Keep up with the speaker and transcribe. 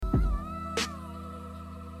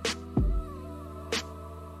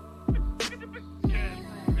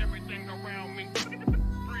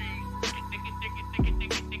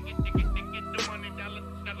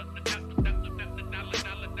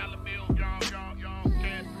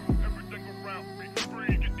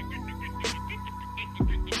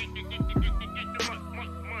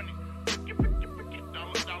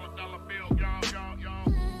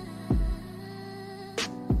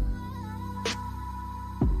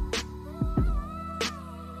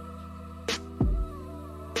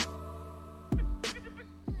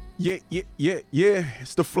Yeah.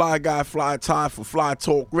 It's the Fly Guy, Fly Tie for Fly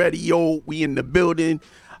Talk Radio. We in the building.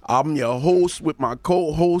 I'm your host with my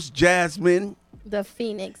co-host, Jasmine. The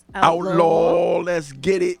Phoenix Outlaw. Let's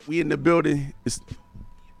get it. We in the building.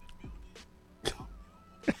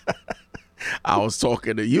 I was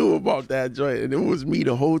talking to you about that joint, and it was me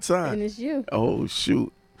the whole time. And it's you. Oh,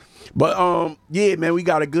 shoot. But, yeah, man, we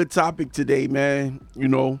got a good topic today, man. You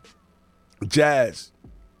know, jazz.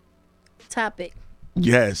 Topic.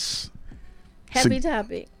 Yes. Heavy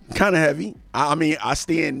topic. Kind of heavy. I mean, I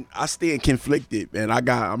stand conflicted, and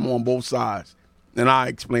I'm on both sides, and I'll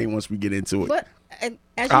explain once we get into it. But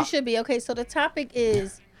as you should be. Okay, so the topic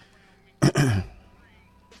is,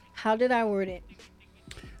 how did I word it?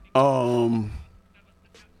 Do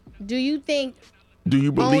you believe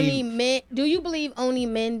only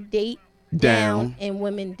men date down and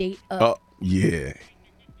women date up? Yeah.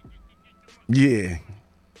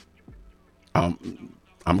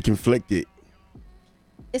 I'm conflicted.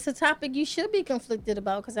 It's a topic you should be conflicted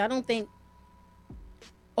about, because I don't think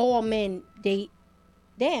all men date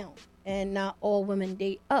down and not all women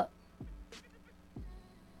date up.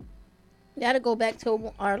 That'll go back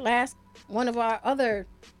to our last one of our other,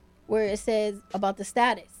 where it says about the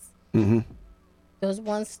status. Mm-hmm. Does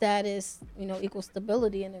one status, equal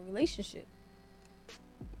stability in a relationship?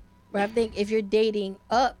 But I think if you're dating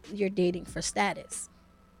up, you're dating for status.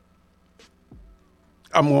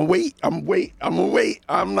 I'm gonna wait. I'm gonna wait.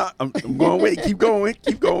 I'm gonna wait. Keep going.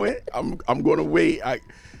 I'm gonna wait.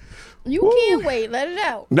 You can't wait. Let it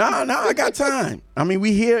out. Nah. I got time. I mean,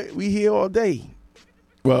 we here all day.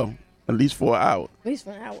 Well, at least for an hour. At least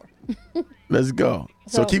for an hour. Let's go.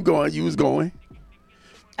 So keep going. You was going.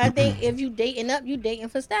 I think if you dating up, you dating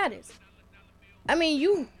for status. I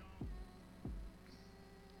mean,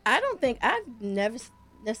 I don't think I've never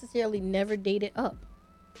dated up.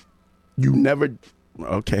 You never.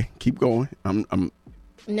 Okay, keep going. I'm.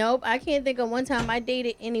 Nope, I can't think of one time I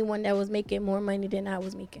dated anyone that was making more money than I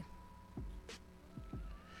was making.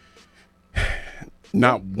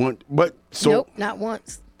 Not one, but so. Nope, not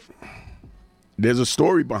once. There's a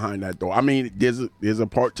story behind that, though. I mean, there's a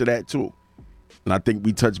part to that too, and I think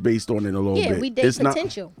we touched based on it a little bit. Yeah, we date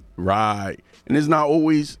potential. Right, and it's not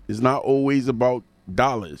always about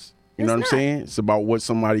dollars. You know what I'm saying? It's about what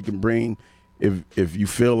somebody can bring. If you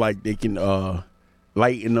feel like they can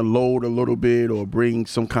lighten the load a little bit or bring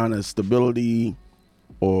some kind of stability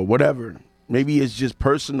or whatever. Maybe it's just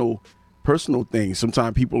personal things.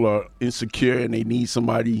 Sometimes people are insecure and they need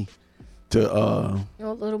somebody to a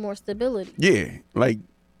little more stability. Yeah, like,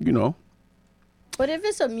 But if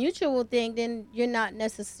it's a mutual thing, then you're not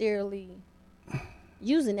necessarily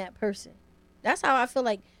using that person. That's how I feel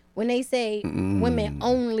like when they say women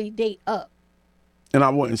only date up. And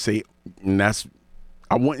I wouldn't say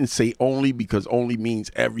only, because only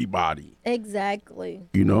means everybody. Exactly.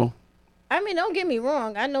 I mean, don't get me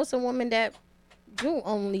wrong. I know some women that do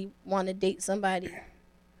only want to date somebody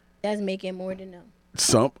that's making more than them.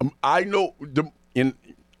 I know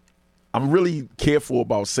I'm really careful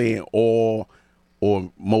about saying all or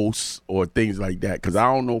most or things like that, because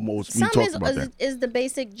I don't know most. We talked about that. Is the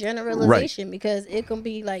basic generalization, right? Because it can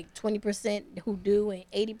be like 20% who do and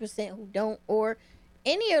 80% who don't, or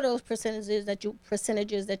any of those percentages that you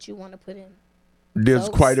want to put in. There's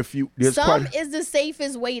quite a few. Is the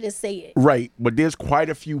safest way to say it. Right, but there's quite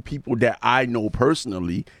a few people that I know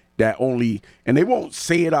personally that only, and they won't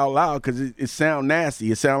say it out loud because it sounds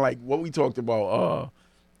nasty. It sounds like what we talked about.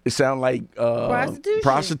 It sounds like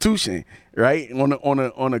prostitution, right?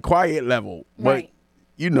 On a quiet level, right.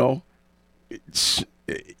 But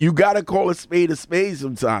you gotta call a spade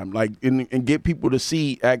sometime, like and get people to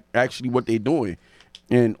see actually what they're doing.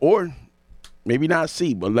 Or maybe not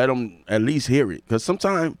see, but let them at least hear it. Because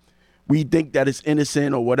sometimes we think that it's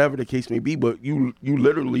innocent or whatever the case may be, but you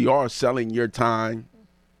literally are selling your time.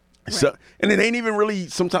 Right. So, and it ain't even really,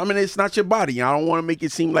 sometimes it's not your body. I don't want to make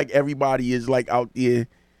it seem like everybody is like out there,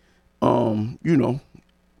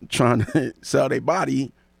 trying to sell their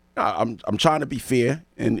body. I'm trying to be fair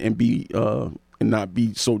and be and not be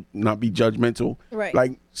judgmental, right?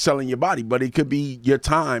 Like selling your body, but it could be your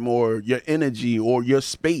time or your energy or your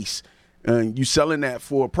space, and you selling that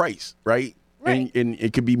for a price, right? Right. And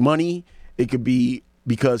it could be money. It could be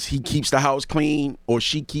because he keeps the house clean, or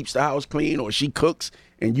she keeps the house clean, or she cooks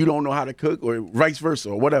and you don't know how to cook, or vice versa,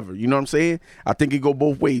 or whatever. You know what I'm saying? I think it go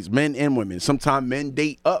both ways, men and women. Sometimes men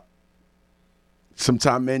date up.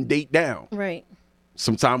 Sometimes men date down. Right.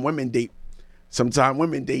 Sometimes women date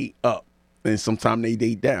up. And sometimes they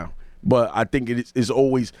date down. But I think it's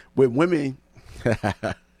always with women.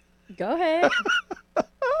 Go ahead.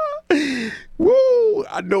 Woo!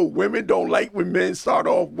 I know women don't like when men start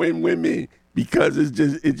off when women because it's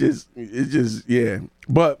just yeah.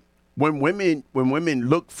 But when women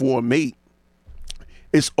look for a mate,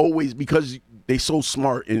 it's always because they so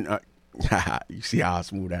smart and you see how I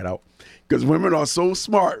smooth that out. Because women are so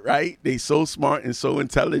smart, right? They so smart and so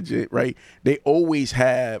intelligent, right? They always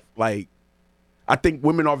have like, I think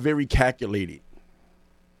women are very calculated.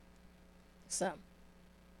 Some.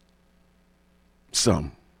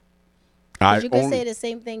 I You could say the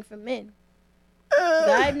same thing for men. 'Cause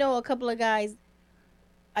I know a couple of guys,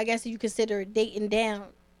 I guess you consider dating down,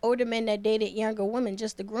 older men that dated younger women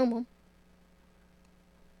just to groom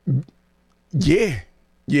them.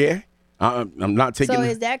 Yeah. I'm not taking. So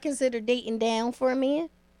is that considered dating down for a man?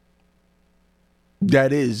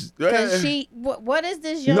 That is. Because what is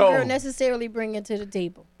this young girl necessarily bringing to the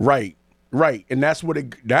table? Right, and that's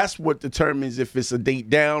what determines if it's a date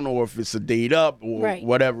down or if it's a date up or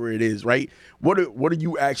whatever it is, right? What are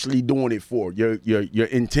you actually doing it for? Your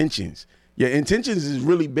intentions. Your intentions is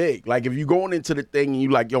really big. Like if you're going into the thing and you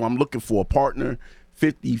like, yo, I'm looking for a partner,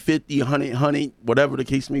 50-50, 100, whatever the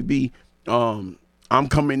case may be. I'm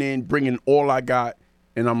coming in, bringing all I got,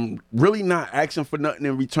 and I'm really not asking for nothing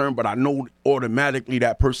in return, but I know automatically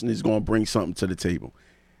that person is going to bring something to the table.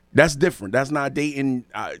 That's different. That's not dating.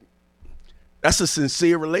 That's a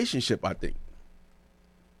sincere relationship, I think.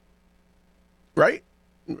 Right?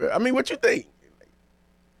 I mean, what you think?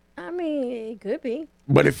 I mean, it could be.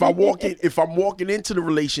 But if I'm walking into the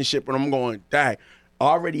relationship and I'm going, dang, I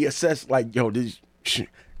already assessed like, yo, this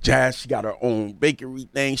Jazz, she got her own bakery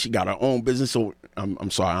thing. She got her own business. So I'm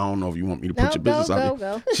sorry, I don't know if you want me to put your business out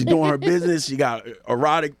there. Go. She's doing her business. She got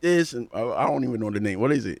erotic this, and I don't even know the name.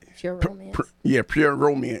 What is it? Pure romance. Pure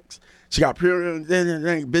romance. She got pure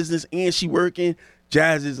business, and she working.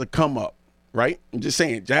 Jazz is a come up, right? I'm just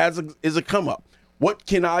saying, Jazz is a come up. What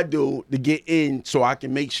can I do to get in so I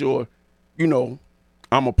can make sure,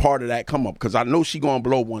 I'm a part of that come up? Because I know she gonna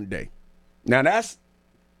blow one day. Now that's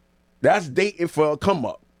dating for a come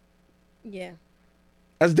up. Yeah.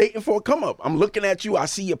 That's dating for a come up. I'm looking at you. I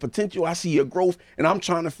see your potential. I see your growth. And I'm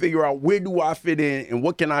trying to figure out where do I fit in and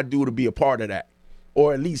what can I do to be a part of that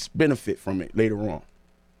or at least benefit from it later on.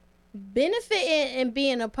 Benefit and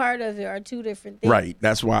being a part of it are two different things. Right.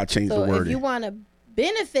 That's why I changed the word. So if you want to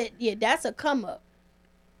benefit, that's a come up.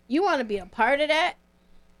 You want to be a part of that.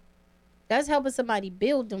 That's helping somebody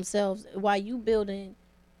build themselves while you building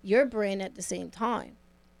your brand at the same time.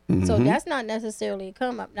 Mm-hmm. So that's not necessarily a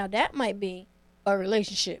come up. Now that might be a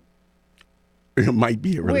relationship. It might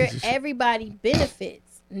be a relationship where everybody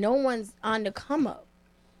benefits. No one's on the come up.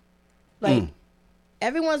 Like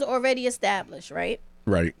everyone's already established, right?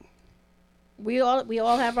 Right. We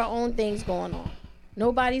all have our own things going on.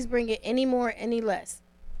 Nobody's bringing any more, any less.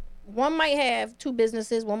 One might have two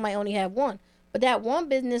businesses. One might only have one. But that one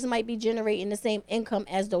business might be generating the same income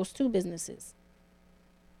as those two businesses.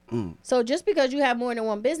 So just because you have more than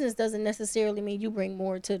one business doesn't necessarily mean you bring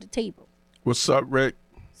more to the table. What's up, Rick?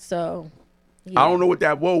 So, yeah. I don't know what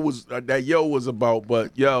that yo was about,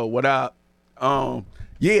 but yo, what up?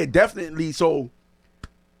 Yeah, definitely. So,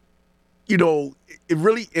 it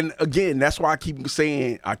really, and again, that's why I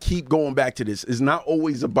keep going back to this. It's not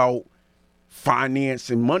always about finance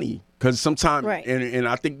and money, because sometimes, and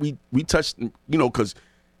I think we touched, because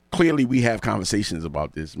clearly we have conversations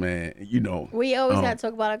about this, man. We always got to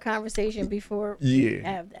talk about a conversation before we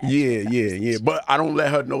have that. Yeah. But I don't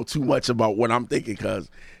let her know too much about what I'm thinking, because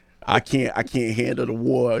I can't handle the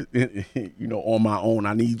war, on my own.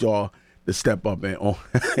 I need y'all to step up and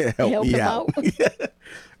help me out.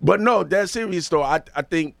 But no, that's serious though. I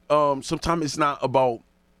think sometimes it's not about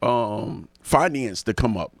finance to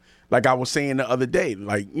come up. Like I was saying the other day,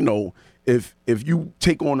 like, if you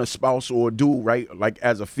take on a spouse or a dude, right, like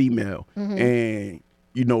as a female, and,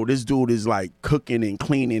 this dude is like cooking and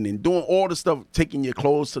cleaning and doing all the stuff, taking your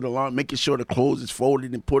clothes to the laundry, making sure the clothes is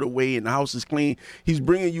folded and put away and the house is clean. He's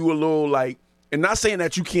bringing you a little like, and not saying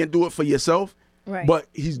that you can't do it for yourself, right, but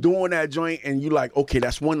he's doing that joint and you like, okay,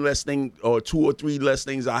 that's one less thing or two or three less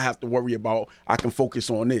things I have to worry about. I can focus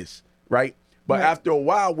on this, right? But after a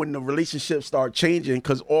while, when the relationships start changing,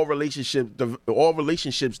 because all relationships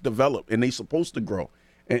develop and they're supposed to grow,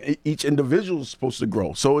 and each individual is supposed to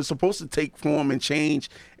grow. So it's supposed to take form and change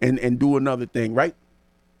and do another thing, right?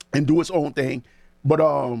 And do its own thing. But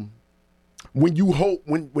when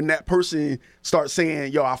that person starts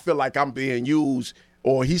saying, "Yo, I feel like I'm being used,"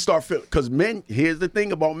 or he start feeling, because men, here's the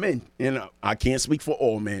thing about men, and I can't speak for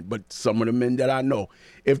all men, but some of the men that I know,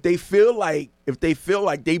 if they feel like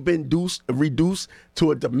they've been reduced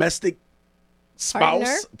to a domestic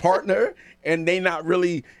spouse, partner, and they not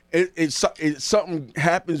really. It's something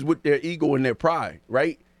happens with their ego and their pride,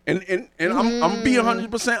 right? And I'm being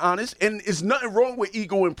 100% honest. And it's nothing wrong with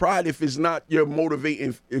ego and pride if it's not your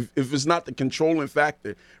motivating, if it's not the controlling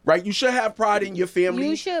factor, right? You should have pride in your family.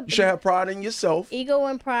 You should have pride in yourself. Ego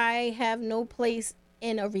and pride have no place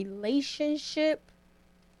in a relationship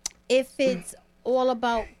if it's all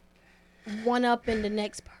about one-upping the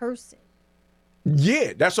next person.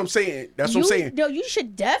 Yeah, that's what I'm saying. That's what I'm saying. No, you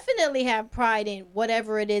should definitely have pride in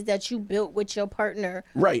whatever it is that you built with your partner.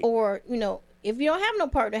 Right. Or, if you don't have no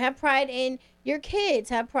partner, have pride in your kids.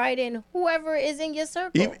 Have pride in whoever is in your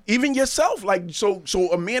circle. Even yourself. Like, so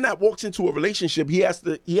a man that walks into a relationship, he has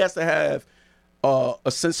to have a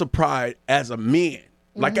sense of pride as a man.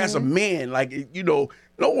 Like, as a man, like, no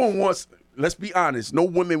one wants... Let's be honest. No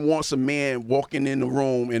woman wants a man walking in the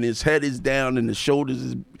room and his head is down and his shoulders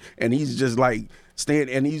is, and he's just like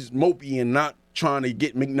standing and he's mopey and not trying to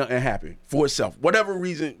make nothing happen for himself. Whatever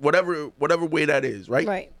reason, whatever way that is, right?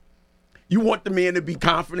 Right. You want the man to be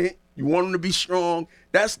confident. You want him to be strong.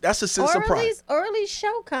 That's a sense of pride. Or at least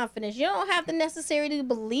show confidence. You don't have to necessarily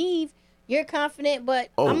believe you're confident,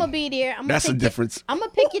 but I'm gonna be there. That's a difference. I'm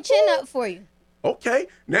gonna pick your chin up for you. Okay,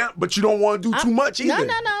 now, but you don't want to do too much either.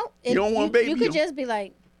 No. You don't want baby. You could just be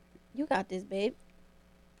like, you got this, babe.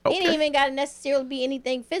 Okay. It ain't even got to necessarily be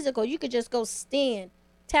anything physical. You could just go stand,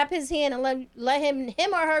 tap his hand, and let him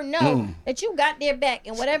or her know that you got their back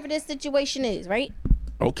in whatever this situation is, right?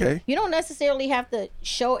 Okay. You don't necessarily have to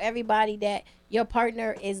show everybody that your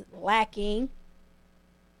partner is lacking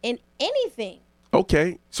in anything.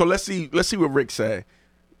 Okay, so let's see what Rick said.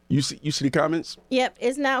 You see the comments? Yep,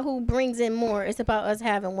 it's not who brings in more. It's about us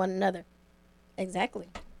having one another. Exactly.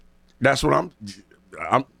 That's what I'm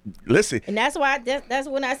listen. And that's why that's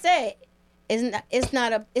when I said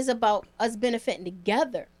it's about us benefiting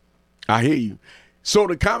together. I hear you. So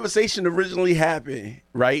the conversation originally happened,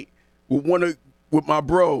 right? With my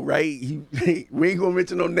bro, right? We ain't gonna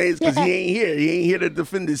mention no names because he ain't here. He ain't here to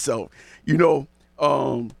defend himself.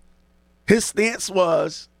 His stance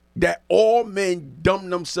was that all men dumb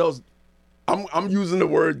themselves. I'm using the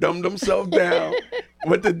word dumb themselves down.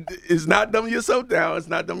 But it's not dumb yourself down. It's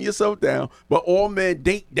not dumb yourself down. But all men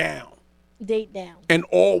date down. Date down. And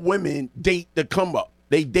all women date the come up.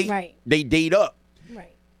 They date. Right. They date up.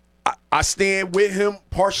 Right. I stand with him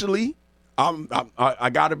partially. I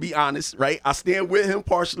gotta be honest, right? I stand with him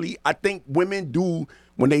partially. I think women do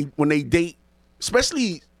when they date,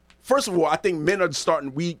 especially. First of all, I think men are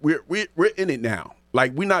starting. We're in it now.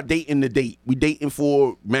 Like, we're not dating to date. We dating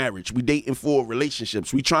for marriage. We dating for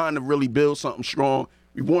relationships. We trying to really build something strong.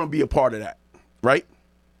 We want to be a part of that, right?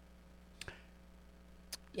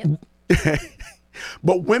 Yep.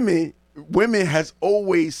 But women has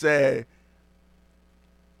always said,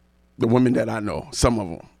 the women that I know, some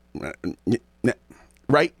of them,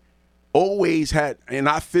 right, always had, and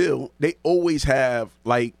I feel they always have,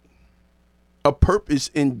 like, a purpose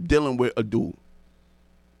in dealing with a dude.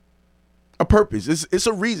 A purpose. It's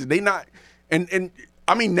a reason. They not, and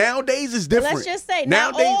I mean, nowadays it's different. Let's just say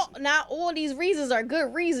not all these reasons are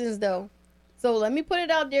good reasons though. So let me put it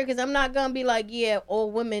out there because I'm not gonna be like, yeah, all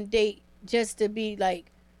women date just to be like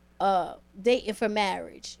dating for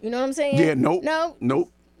marriage. You know what I'm saying? Yeah, nope.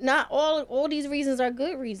 Not all these reasons are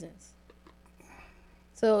good reasons.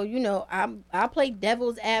 So, I play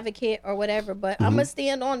devil's advocate or whatever, but I'm gonna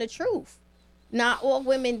stand on the truth. Not all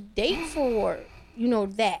women date for,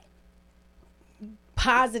 that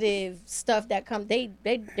positive stuff that comes. And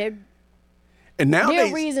nowadays,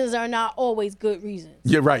 their reasons are not always good reasons.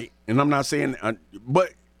 You're right, and I'm not saying, but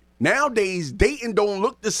nowadays dating don't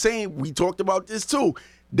look the same. We talked about this too.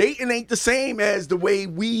 Dating ain't the same as the way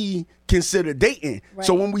we consider dating. Right.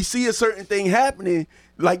 So when we see a certain thing happening,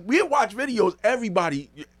 like we'll watch videos, everybody,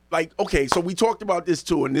 like, okay, so we talked about this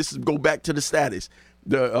too, and this is go back to the status.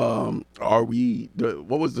 What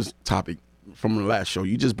was the topic from the last show?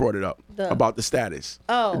 You just brought it up about the status.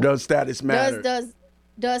 Oh, does status matter?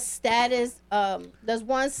 Does status does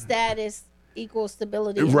one status equal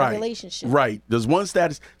stability in a relationship? Right. Does one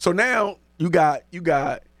status? So now you got you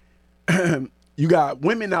got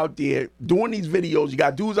women out there doing these videos. You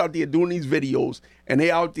got dudes out there doing these videos, and they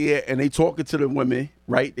out there and they talking to the women,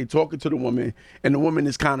 right? They talking to the woman, and the woman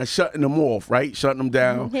is kind of shutting them off, right? Shutting them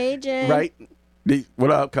down. Hey, Jen. Right? What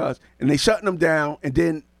up, cuz? And they shutting them down,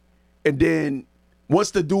 and then once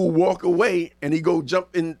the dude walk away and he go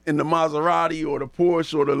jump in the Maserati or the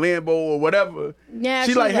Porsche or the Lambo or whatever, now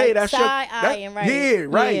she like, hey, that's side-eyeing, right? Yeah,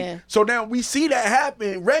 right. Yeah. So now we see that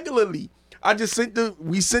happen regularly. We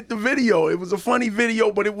sent the video. It was a funny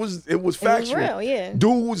video, but it was factual. It was real, yeah.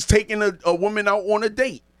 Dude was taking a woman out on a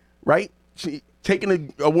date, right? she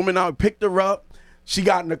taking a woman out, picked her up. She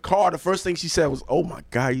got in the car. The first thing she said was, "Oh my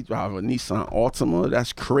God, you drive a Nissan Altima?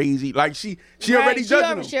 That's crazy!" Like she already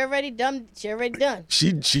judging him. She already done.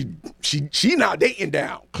 She not dating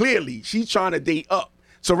down. Clearly, she's trying to date up.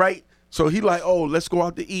 So right. So he like, "Oh, let's go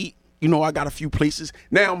out to eat. You know, I got a few places."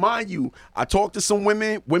 Now, mind you, I talked to some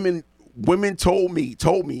women. Women told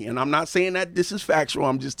me, and I'm not saying that this is factual.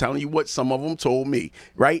 I'm just telling you what some of them told me.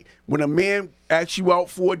 Right. When a man asks you out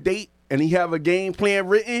for a date and he have a game plan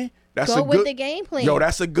written. That's go with the game plan. Yo,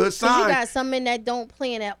 that's a good sign. You got some men that don't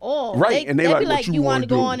plan at all. Right, and they be like, what you want to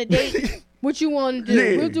go on a date? What you want to do?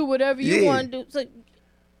 Yeah. We'll do whatever you want to do. So,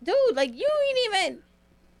 dude, like you ain't even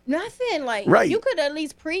nothing. Like you could at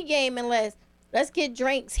least pregame and let's get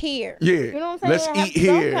drinks here. Yeah, you know what I'm saying? Let's eat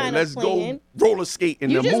here. Let's go roller skate in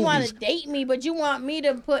the movies. You just want to date me, but you want me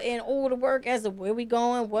to put in all the work as to where we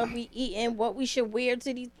going, what we eating, what we should wear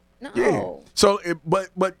to these. No. Yeah. So,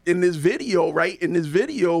 but in this video, right? In this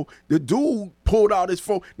video, the dude pulled out his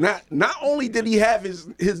phone. Not only did he have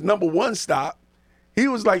his number one stop, she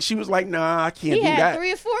was like, nah, I can't do that. He had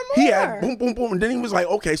 3 or 4 more. He had boom, boom, boom, and then he was like,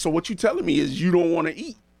 okay, so what you telling me is you don't want to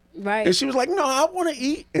eat, right? And she was like, no, I want to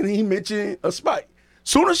eat, and he mentioned a spot.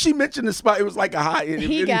 Soon as she mentioned the spot, it was like a high end.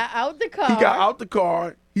 He got out the car. He got out the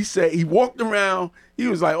car. He said he walked around. He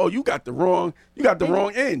was like, "Oh, you got the wrong end. You got the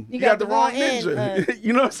wrong ninja."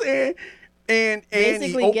 You know what I'm saying? And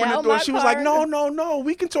he opened the door. She was like, "No,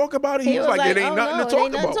 we can talk about it." He was like, "It ain't nothing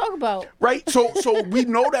to talk about." Right? So we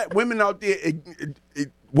know that women out there,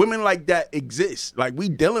 women like that exist. Like we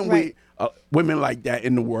dealing with women like that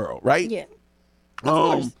in the world, right? Yeah. Of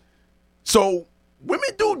course. So women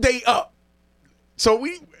do date up. So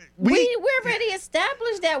we already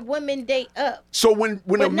established that women date up. So when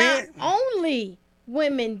but a man, not only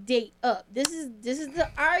women date up. This is the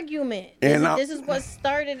argument. This is what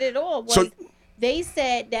started it all. They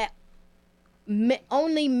said that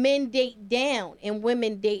only men date down and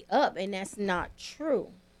women date up, and that's not true.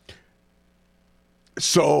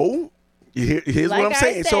 So here's what I'm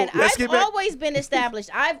saying. So let's get back. I've always been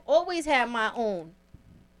established. I've always had my own.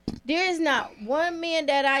 There is not one man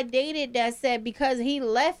that I dated that said because he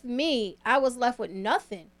left me, I was left with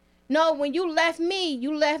nothing. No, when you left me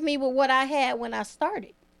with what I had when I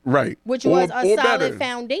started. Right. Which was a solid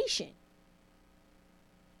foundation.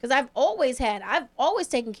 Because I've always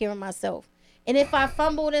taken care of myself. And if I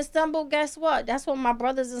fumbled and stumbled, guess what? That's what my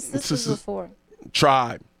brothers and sisters were for.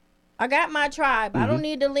 Tribe. I got my tribe. I don't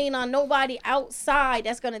need to lean on nobody outside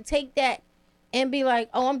that's going to take that and be like,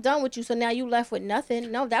 "Oh, I'm done with you, so now you left with nothing."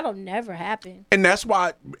 No, that'll never happen. And that's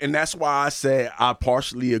why I said I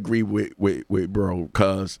partially agree with bro,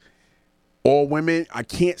 because all women, I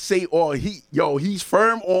can't say all. He's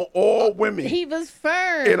firm on all women. He was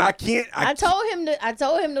firm, and I can't. I told him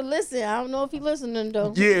to listen. I don't know if he listening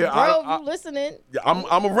though. Yeah, bro, if you listening.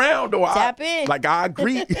 I'm around though. Tap in. Like I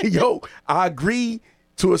agree. I agree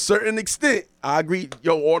to a certain extent. I agree.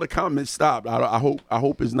 All the comments stopped. I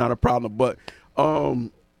hope it's not a problem, but. I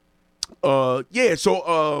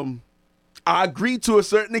agree to a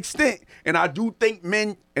certain extent, and I do think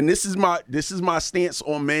men, and this is my stance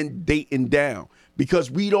on men dating down, because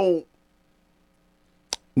we don't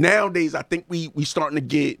nowadays. I think we starting to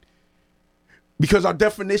get, because our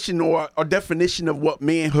definition of what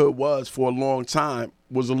manhood was for a long time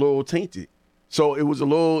was a little tainted. So it was a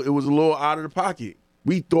little out of the pocket.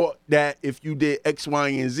 We thought that if you did X, Y,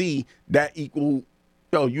 and Z, that equal.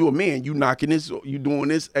 You a man, you knocking this, you doing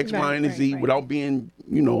this X, Y, and Z without being,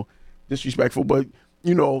 disrespectful. But,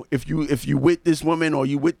 if you with this woman or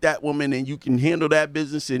you with that woman and you can handle that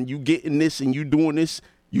business and you getting this and you doing this,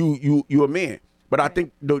 you a man. But I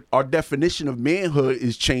think our definition of manhood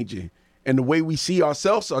is changing, and the way we see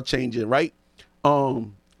ourselves are changing, right?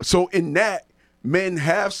 So in that, men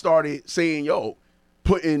have started saying,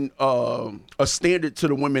 putting a standard to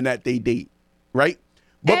the women that they date, right?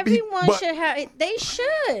 But everyone should have it. They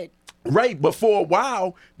should. Right, but for a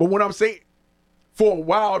while, the brothers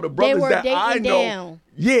that I know, down.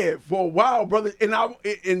 Yeah, for a while, brothers,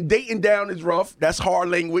 and dating down is rough. That's hard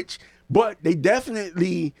language, but they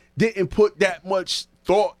definitely didn't put that much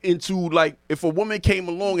thought into, like, if a woman came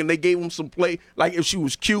along and they gave them some play, like if she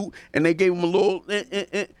was cute and they gave them a little,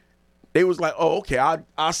 they was like, oh, okay,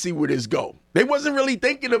 I see where this go. They wasn't really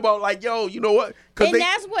thinking about, like, you know what? And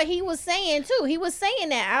that's what he was saying, too. He was saying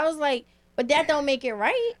that. I was like, but that don't make it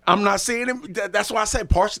right. I'm not saying it. That's why I said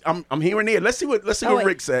partially. I'm hearing it. Let's see what Rick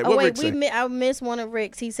said. Rick said? I missed one of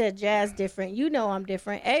Rick's. He said, "Jazz different. You know I'm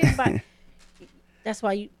different. Everybody." That's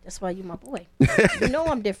why you my boy. You know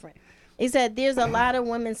I'm different. He said, "There's a lot of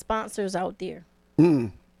women sponsors out there."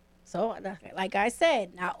 So, like I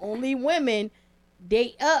said, not only women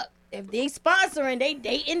date up. if they sponsoring, they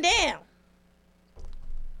dating down.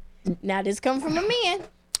 Now this come from a man.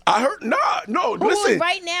 I heard no. Who Listen, is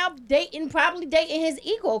right now probably dating his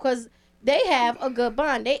equal because they have a good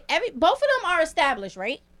bond. Both of them are established,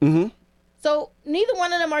 right? Mm-hmm. So neither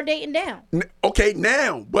one of them are dating down. Okay,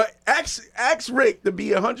 now, but ask Rick to be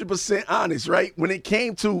 100% honest, right? When it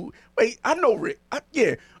came to, I know Rick.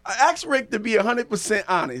 Ask Rick to be 100%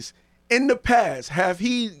 honest. In the past, have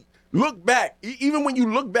he looked back, even when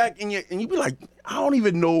you look back and you be like, I don't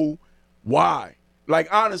even know why. Like,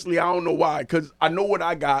 honestly, I don't know why, because I know what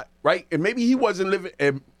I got, right? And maybe he wasn't living,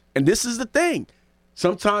 and this is the thing.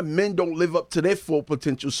 Sometimes men don't live up to their full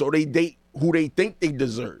potential, so they date who they think they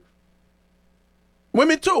deserve.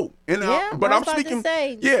 Women too, and but I'm speaking.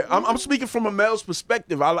 I'm speaking from a male's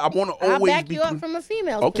perspective. I want to always I'll back you up from a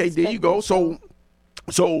female's perspective. Okay, there you go. So,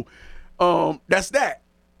 that's that.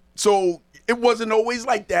 So it wasn't always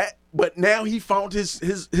like that, but now he found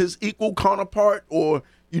his equal counterpart, or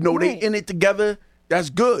they in it together. That's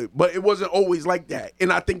good, but it wasn't always like that.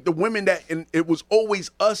 And I think the women and it was always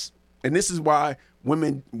us, and this is why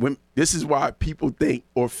this is why people think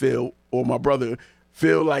or feel, or my brother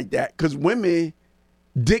feel like that, because women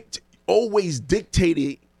always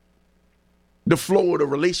dictated the flow of the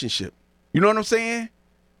relationship. You know what I'm saying?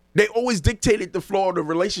 They always dictated the flow of the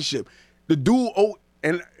relationship. The dude,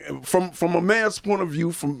 and from a man's point of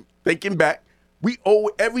view, from thinking back,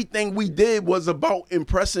 everything we did was about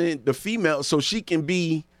impressing the female so she can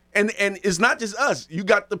be, and it's not just us. You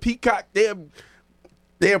got the peacock there.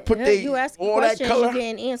 They put you asking all questions, that color. you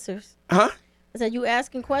getting answers. Huh? I said you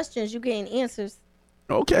asking questions, you getting answers.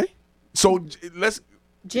 Okay, so let's.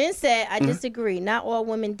 Jen said, I disagree. Not all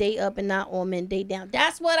women date up and not all men date down.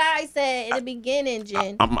 That's what I said in the beginning,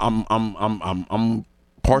 Jen. I'm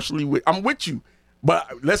partially with you.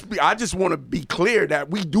 But I just want to be clear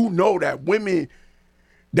that we do know that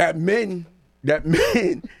men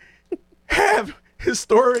have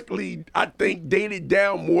historically, I think, dated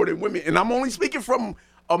down more than women. And I'm only speaking from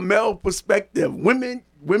a male perspective. Women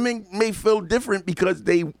may feel different because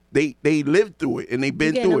they lived through it and they've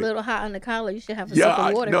been through it. You're getting a little hot on the collar. You should have a sip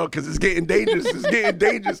of water. No, because it's getting dangerous. It's getting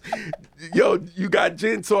dangerous. Yo, you got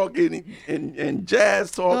Jen talking and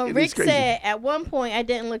Jazz talking. Rick said, at one point, I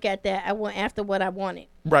didn't look at that. I went after what I wanted.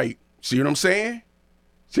 Right. See what I'm saying?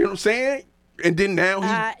 And then now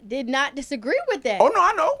I did not disagree with that. Oh, no,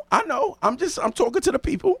 I know. I'm talking to the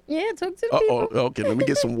people. Yeah, talk to the people. Okay, let me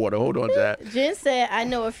get some water. Hold on, Jack. Jen said, I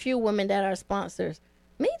know a few women that are sponsors.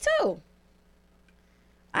 Me too.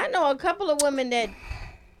 I know a couple of women that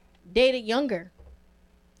dated younger.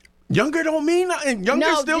 Younger don't mean nothing.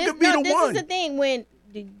 Younger still could be the one. This is the thing. When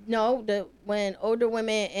older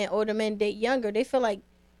women and older men date younger, they feel like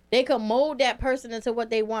they can mold that person into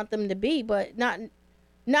what they want them to be, but not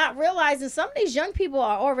realizing some of these young people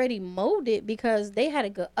are already molded because they had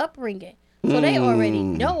a good upbringing. So they already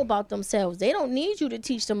know about themselves. They don't need you to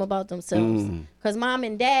teach them about themselves. Because mom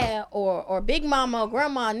and dad or big mama or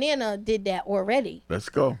grandma and nana did that already. Let's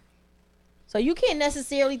go. So you can't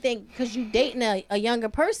necessarily think because you dating a younger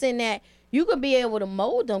person that you could be able to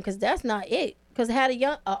mold them, because that's not it. Because had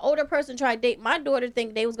an older person try to date my daughter,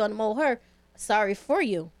 think they was going to mold her, sorry for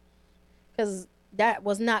you. Because that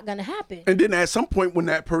was not going to happen. And then at some point when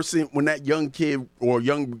that young kid or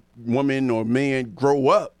young woman or man grow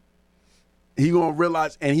up, he gonna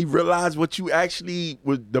realize, and he realized what you actually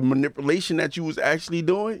was, the manipulation that you was actually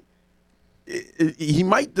doing. He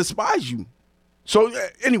might despise you. So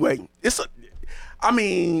anyway, listen,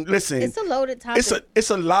 it's a loaded topic. It's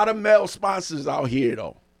a lot of male sponsors out here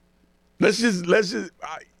though.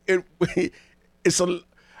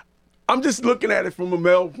 I'm just looking at it from a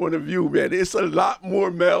male point of view, man. It's a lot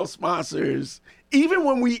more male sponsors. Even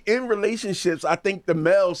when we in relationships, I think the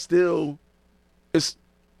male still is.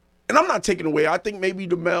 And I'm not taking away. I think maybe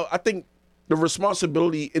I think the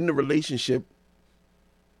responsibility in the relationship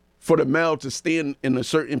for the male to stand in a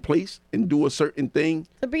certain place and do a certain thing.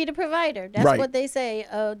 To be the provider. That's what they say.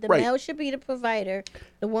 The male should be the provider.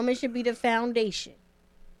 The woman should be the foundation.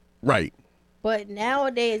 Right. But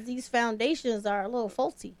nowadays, these foundations are a little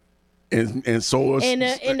faulty. And so and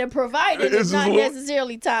the provider is not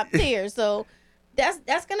necessarily top tier. So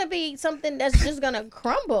that's gonna be something that's just gonna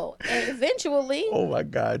crumble, and eventually. Oh my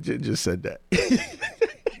God! Jen just said that.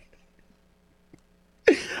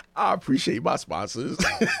 I appreciate my sponsors.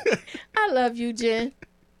 I love you, Jen.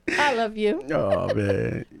 I love you. Oh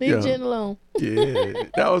man, leave Jen alone. Yeah,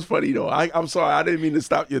 that was funny though. I'm sorry, I didn't mean to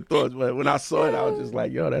stop your thoughts, but when I saw it, I was just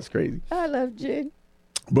like, yo, that's crazy. I love Jen.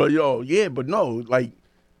 But but no,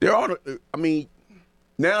 there are.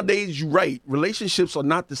 Nowadays you're right. Relationships are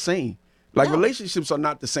not the same. Like No. relationships are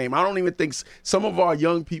not the same. I don't even think some of our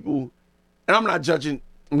young people, and I'm not judging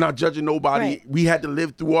nobody. Right. We had to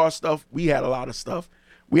live through our stuff. We had a lot of stuff.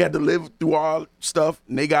 We had to live through our stuff,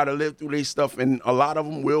 and they got to live through their stuff, and a lot of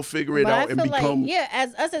them will figure it But out I and feel become. like, yeah,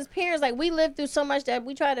 as us as parents, like we lived through so much that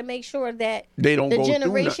we try to make sure that They don't the go through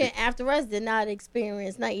generation nothing. after us did not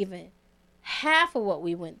experience not even half of what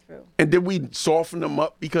we went through. And did we soften them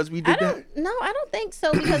up because we did that? I don't think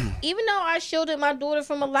so, because even though I shielded my daughter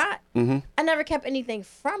from a lot, Mm-hmm. I never kept anything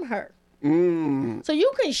from her. Mm. So you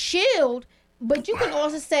can shield, but you can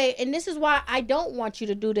also say, and this is why I don't want you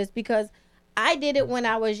to do this, because I did it when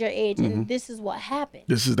I was your age, and this is what happened.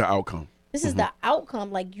 This is the outcome. This is the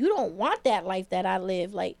outcome. Like, you don't want that life that I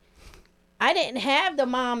live. Like, I didn't have the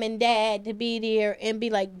mom and dad to be there and be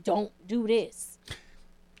like, don't do this.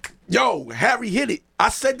 Yo, Harry hit it. I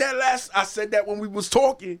said that when we was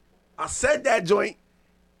talking. I said that joint.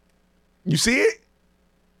 You see it?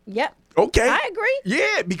 Yep. Okay. I agree.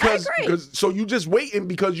 Yeah, because I agree. so you just waiting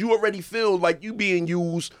because you already feel like you being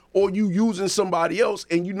used or you using somebody else,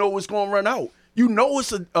 and you know it's gonna run out. You know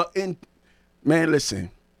it's man,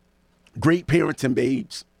 listen. Great parenting,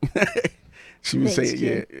 babes. She was Thanks,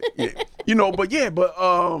 saying,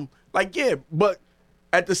 but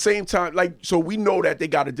at the same time, like, so we know that they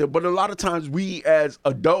got to deal. But a lot of times we as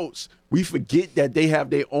adults, we forget that they have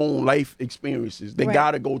their own life experiences. They Right.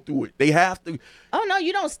 got to go through it. They have to. Oh, no,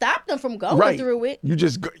 you don't stop them from going through it. You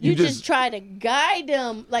just You just try to guide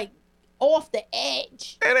them, like, off the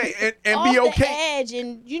edge. and Off be the okay. edge,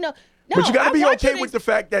 and, no, But you got to I be want you okay to with the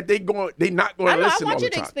fact that they not going I to know. I listen all want the you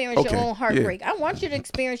to time. experience Okay, your own yeah. heartbreak. I want you to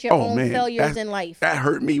experience your own failures in life. That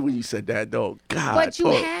hurt me when you said that, though. God, But you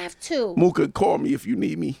have to. Mooka, call me if you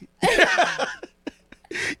need me.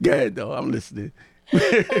 Go ahead, though. I'm listening.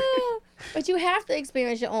 But you have to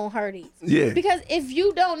experience your own heartaches. Yeah. Because if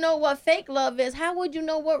you don't know what fake love is, how would you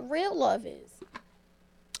know what real love is?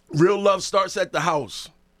 Real love starts at the house.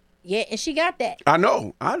 Yeah, and she got that. I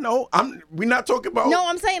know. We're not talking about. No,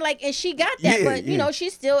 I'm saying, like, and she got that, Yeah, but yeah.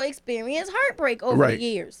 she still experienced heartbreak over the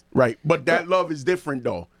years. Right. But that love is different,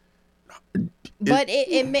 though. But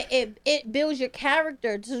it builds your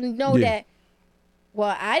character to know that,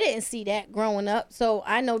 well, I didn't see that growing up, so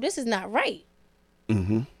I know this is not right.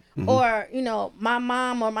 Mm-hmm. Or, my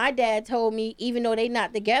mom or my dad told me, even though they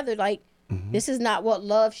not together, like, this is not what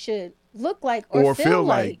love should look like or feel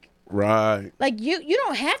like. Right. Like, you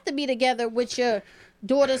don't have to be together with your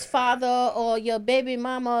daughter's father or your baby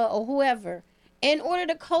mama or whoever in order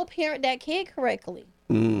to co-parent that kid correctly.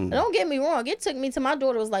 Don't get me wrong. It took me till my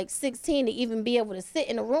daughter was like 16 to even be able to sit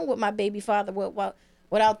in a room with my baby father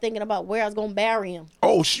without thinking about where I was going to bury him.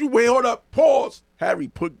 Oh, shoot. Wait, hold up. Pause.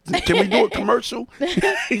 Harry, can we do a commercial?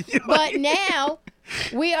 But now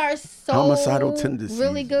we are so Homicidal tendencies,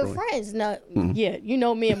 really good really. friends. No, yeah, you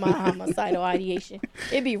know me and my homicidal ideation.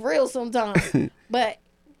 It be real sometimes. But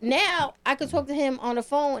now I could talk to him on the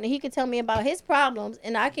phone and he could tell me about his problems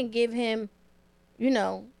and I can give him,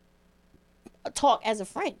 a talk as a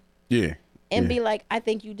friend. Yeah. And be like, I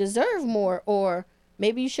think you deserve more, or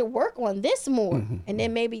maybe you should work on this more, and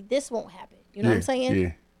then maybe this won't happen. You know what I'm saying?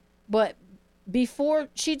 Yeah. But before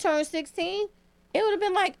she turned 16, it would have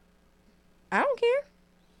been like, I don't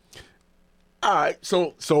care. All right,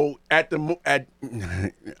 so I'm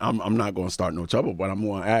not gonna start no trouble, but I'm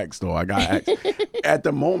gonna ask though. I gotta ask. At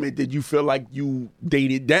the moment, did you feel like you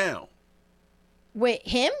dated down With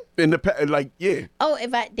him? in the past? Like, yeah, Oh,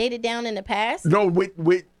 if I dated down in the past? no, with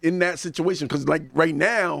in that situation, because like right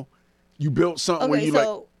now, you built something where Okay, you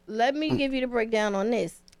so let me give you the breakdown on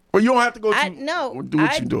this. well, you don't have to go. No, do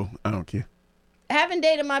what you do. I don't care. I haven't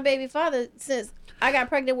dated my baby father since I got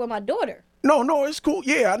pregnant with my daughter. No, it's cool.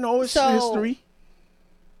 Yeah, I know it's history.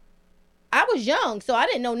 I was young, so I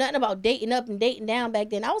didn't know nothing about dating up and dating down back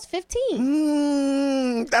then. I was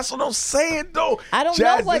 15. That's what I'm saying, though. I don't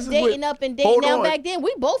Jazz, know what this is dating up and dating hold down on. back then.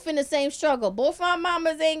 We both in the same struggle. Both our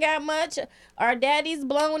mamas ain't got much. Our daddy's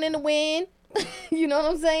blowing in the wind. You know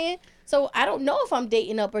what I'm saying? So I don't know if I'm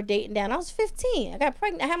dating up or dating down. I was 15. I got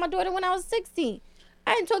pregnant. I had my daughter when I was 16.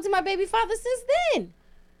 I didn't talk to my baby father since then.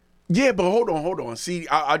 Yeah, but hold on. See,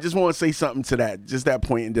 I just want to say something to that, just that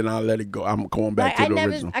point, and then I'll let it go. I'm going back to the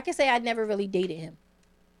original. I can say I never really dated him.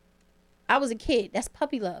 I was a kid. That's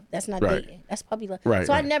puppy love. That's not Right. dating. That's puppy love. Right,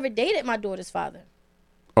 So I right. never dated my daughter's father.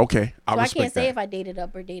 Okay, I So I respect can't say that. if I dated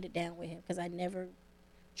up or dated down with him because I never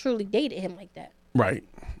truly dated him like that. Right,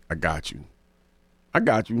 I got you.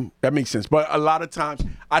 That makes sense. But a lot of times,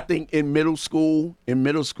 I think in middle school, in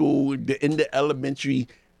the elementary,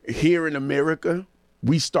 here in America,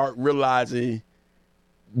 we start realizing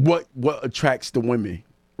what attracts the women,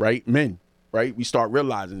 right? Men, right? We start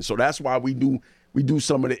realizing. So that's why we do we do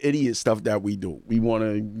some of the idiot stuff that we do. We want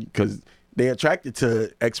to, because they're attracted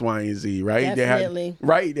to X, Y, and Z, right? Definitely.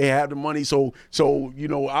 They have the money. So you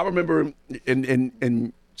know, I remember,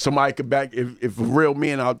 and somebody could back, if a real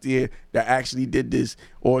man out there that actually did this,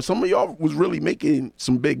 or some of y'all was really making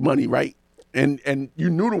some big money, right? And you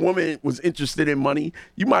knew the woman was interested in money.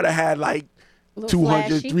 You might have had like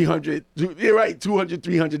 $200, $300, yeah, right, $200,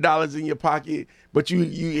 $300 in your pocket, but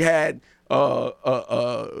you had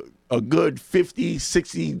a good 50,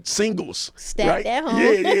 60 singles. Stacked right? at home.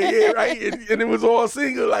 Yeah, right. And it was all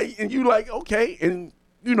single, like, and you like, okay, and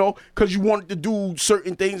you know, because you wanted to do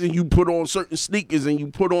certain things, and you put on certain sneakers, and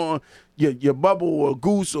you put on your bubble or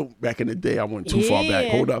goose. Or back in the day, I went too far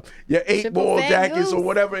back. Hold up, your 8-ball jackets goose. Or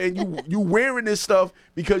whatever, and you wearing this stuff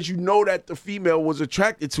because you know that the female was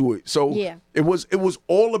attracted to it. So it was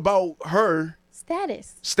all about her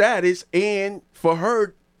status, and for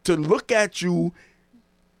her to look at you,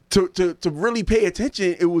 to really pay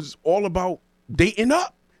attention. It was all about dating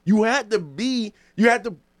up. You had to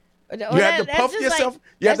puff yourself.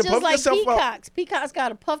 You had to puff yourself peacocks. Up. Peacocks got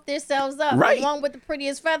to puff themselves up. Right. The one with the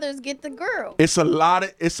prettiest feathers get the girl. It's a lot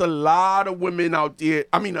of women out there.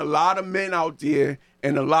 I mean, a lot of men out there,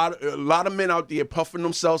 and a lot of men out there puffing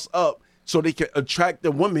themselves up so they can attract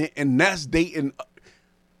the women, and that's dating.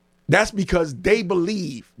 That's because they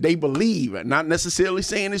believe, not necessarily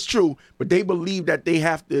saying it's true, but they believe that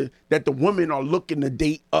that the women are looking to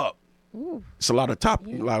date up. Ooh. It's a lot of a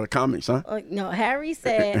lot of comments, huh? No, Harry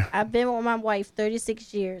said, I've been with my wife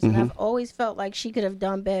 36 years, and I've always felt like she could have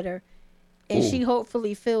done better, and she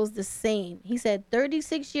hopefully feels the same. He said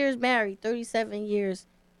 36 years married, 37 years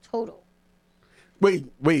total. Wait,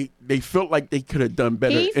 they felt like they could have done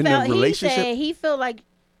better in the relationship? He said he felt like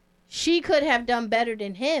she could have done better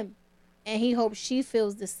than him, and he hopes she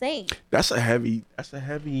feels the same. That's a heavy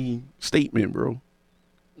statement, bro.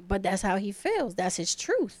 But that's how he feels. That's his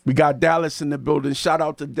truth. We got Dallas in the building. Shout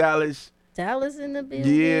out to Dallas. Dallas in the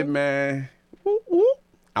building. Yeah, man. Woo, woo.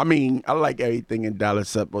 I mean, I like everything in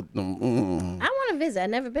Dallas up, but I want to visit. I've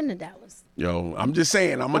never been to Dallas. Yo, I'm just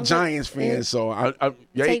saying. I'm a Giants fan, so I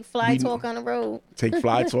take Fly Talk on the road. Take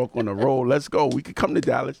Fly Talk on the road. Let's go. We could come to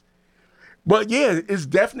Dallas. But yeah, it's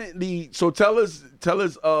definitely. So tell us.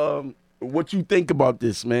 What you think about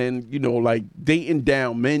this, man? You know, like dating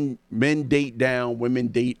down, men date down, women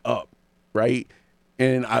date up, right?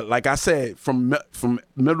 And like I said, from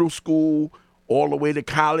middle school all the way to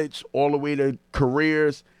college, all the way to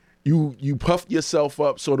careers, you puff yourself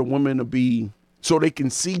up so the women so they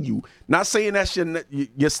can see you. Not saying that's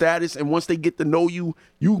your status, and once they get to know you,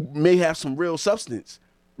 you may have some real substance,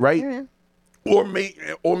 right? Mm-hmm.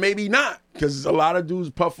 Or maybe not, because a lot of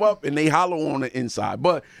dudes puff up and they hollow on the inside,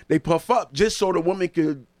 but they puff up just so the woman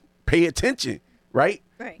could pay attention, right?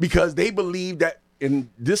 Because they believe that, and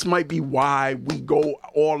this might be why we go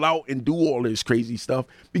all out and do all this crazy stuff,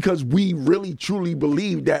 because we really truly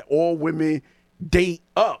believe that all women date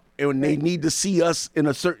up, and they need to see us in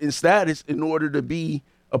a certain status in order to be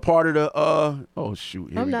a part of the oh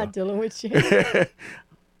shoot, I'm not dealing with you.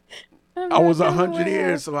 I was 100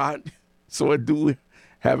 years, so a dude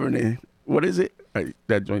having a, what is it?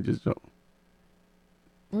 That joint just jumped.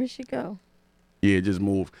 Where'd she go? Yeah, it just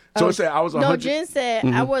moved. So it said I was 100. No, Jen said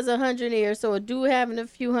I was 100 years, so a dude having a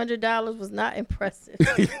few $100s was not impressive.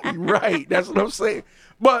 Right, that's what I'm saying.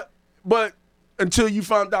 But until you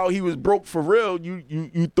found out he was broke for real,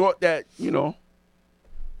 you thought that, you know.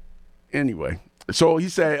 Anyway, so he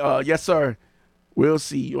said, yes, sir, we'll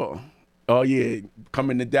see you. Oh, yeah,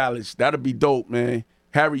 coming to Dallas. That'll be dope, man.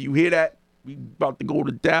 Harry, you hear that? We about to go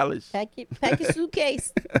to Dallas. Pack your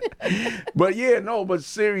suitcase. But yeah, no, but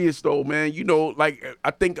serious though, man. You know, like I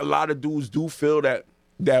think a lot of dudes do feel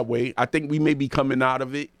that way. I think we may be coming out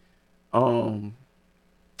of it. You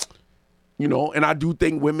know, and I do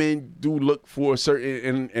think women do look for a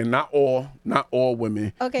certain, and not all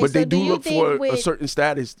women, but so they do look for a certain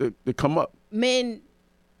status to come up. Men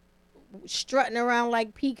strutting around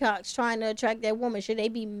like peacocks trying to attract that woman, should they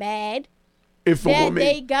be mad if that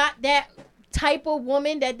they got that type of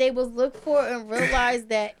woman that they was looking for and realized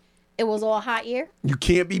that it was all hot air? You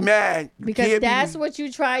can't be mad. Because that's what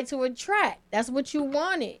you tried to attract. That's what you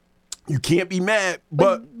wanted. You can't be mad,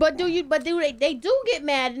 but they do get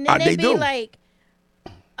mad, and then they be like,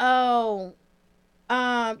 oh,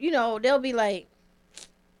 you know, they'll be like,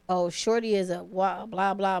 oh, shorty is a blah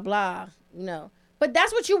blah blah, you know. But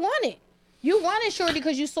that's what you wanted. You wanted shorty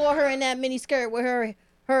because you saw her in that mini skirt with her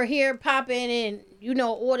hair popping and, you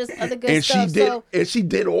know, all this other good stuff. And she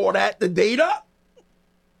did all that to date up.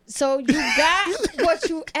 So you got what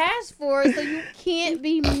you asked for, so you can't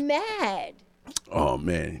be mad. Oh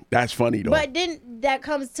man, that's funny though. But then that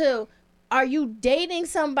comes to are you dating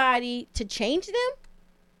somebody to change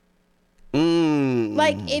them?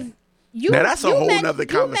 Like if you now that's a whole nother you met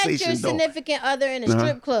conversation your though. significant other in a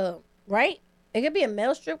strip club, right? It could be a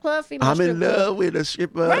male strip club, female I'm strip in club. love with a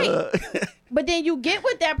stripper. Right. But then you get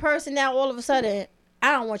with that person now all of a sudden,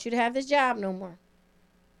 I don't want you to have this job no more.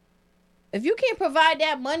 If you can't provide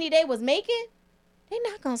that money they was making, they're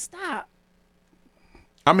not going to stop.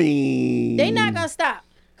 I mean, They're not going to stop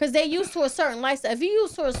because they used to a certain lifestyle. If you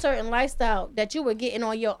used to a certain lifestyle that you were getting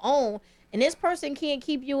on your own and this person can't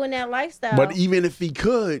keep you in that lifestyle. But even if he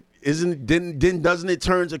could, then doesn't it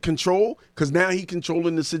turn to control? Because now he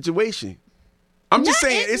controlling the situation. I'm just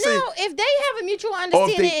saying. If they have a mutual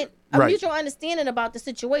understanding, about the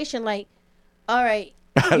situation, like, all right,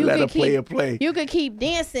 let a player play. You could keep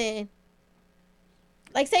dancing.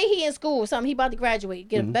 Like, say he in school or something, he about to graduate,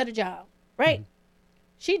 get a better job, right? Mm-hmm.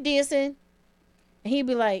 She dancing, and he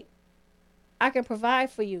be like, I can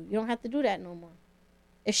provide for you. You don't have to do that no more.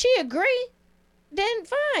 If she agree, then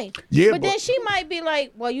fine. Yeah, but then she might be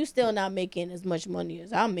like, well, you still not making as much money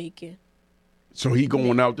as I'm making. So he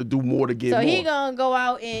going out to do more to get more. So he gonna go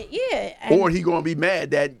out and or he gonna be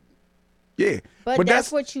mad that But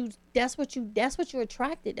that's what you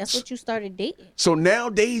attracted. That's what you started dating. So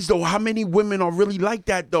nowadays though, how many women are really like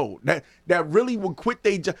that though? That really will quit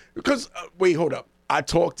their job because wait, hold up. I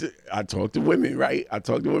talk to women, right? I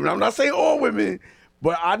talk to women. I'm not saying all women,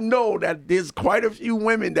 but I know that there's quite a few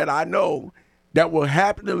women that I know that will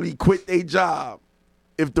happily quit their job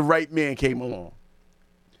if the right man came along.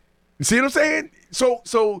 You see what I'm saying?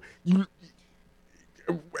 So you,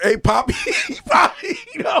 hey, Poppy,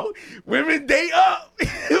 women date up.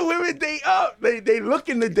 Women date up. They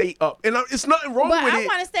looking to date up, and it's nothing wrong with it. But I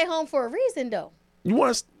want to stay home for a reason, though. You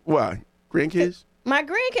want to why? Grandkids? My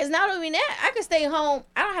grandkids. Not only that, I can stay home.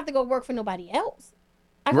 I don't have to go work for nobody else.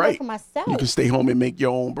 I can work for myself. You can stay home and make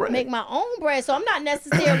your own bread. Make my own bread. So I'm not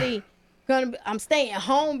necessarily I'm staying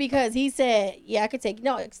home because he said, yeah, I could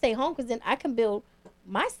stay home because then I can build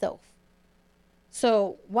myself.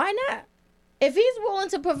 So why not? If he's willing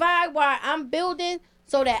to provide while I'm building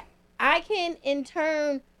so that I can in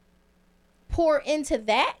turn pour into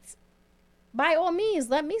that, by all means,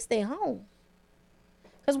 let me stay home.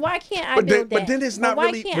 Because why can't I build that? But then it's not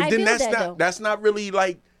really. But then that's not really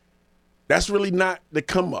like. That's really not the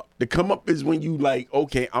come up. The come up is when you like,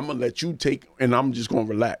 okay, I'm gonna let you take, and I'm just gonna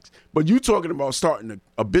relax. But you talking about starting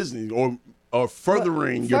a business or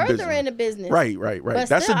furthering your business. Furthering the business. Right. But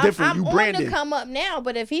that's still, a different. I'm you branding. on the come up now,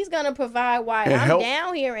 but if he's gonna provide while I'm help.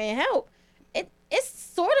 down here and help, it's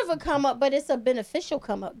sort of a come up, but it's a beneficial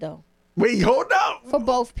come up though. Wait, hold up. For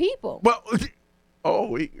both people. But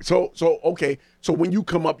so okay. So when you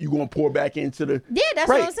come up, you gonna pour back into the. Yeah, that's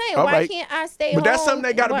what I'm saying. Why can't I stay home? But that's something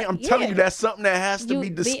that gotta be. I'm telling you, that's something that has to be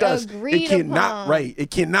discussed. It cannot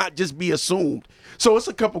It cannot just be assumed. So it's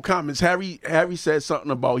a couple comments. Harry said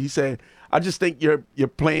something about. He said, "I just think you're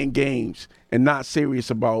playing games and not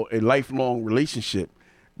serious about a lifelong relationship.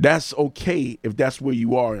 That's okay if that's where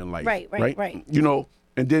you are in life. Right. You know."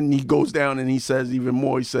 And then he goes down and he says even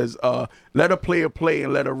more. He says, "Let a player play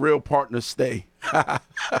and let a real partner stay."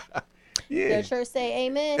 Yeah. The church say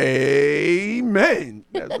amen. Amen.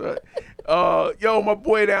 That's right. Yo, my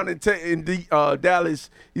boy down in Dallas,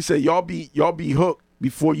 he said, y'all be hooked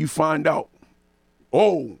before you find out.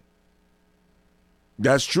 Oh,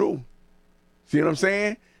 that's true. See what I'm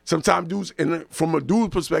saying? Sometimes dudes, and from a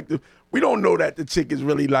dude's perspective, we don't know that the chick is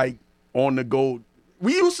really like on the gold.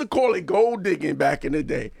 We used to call it gold digging back in the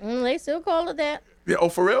day. They still call it that. Yeah, oh,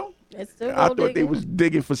 for real? It's still gold I thought digging. they was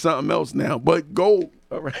digging for something else now, but gold.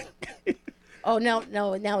 All right. Oh, no,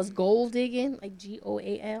 now it's gold digging, like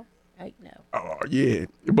GOAL. Like no. Oh yeah,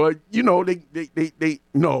 but you know they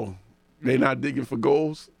no, they're not digging for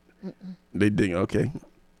goals. Mm-mm. They digging okay,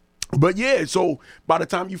 but yeah. So by the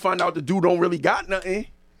time you find out the dude don't really got nothing,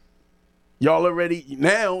 y'all already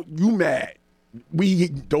now you mad. We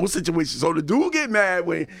those situations. So the dude get mad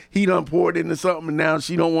when he done poured into something and now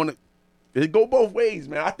she don't want to. It go both ways,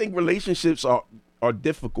 man. I think relationships are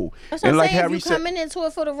difficult. That's what and I'm like saying. Harry if you're coming into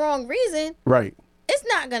it for the wrong reason, right? It's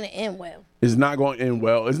not gonna end well. It's not going to end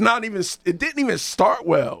well. It's not even. It didn't even start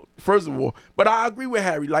well. First of all, but I agree with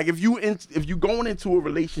Harry. Like if you going into a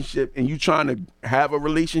relationship and you trying to have a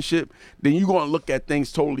relationship, then you're going to look at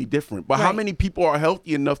things totally different. But how many people are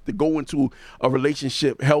healthy enough to go into a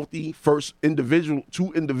relationship healthy first,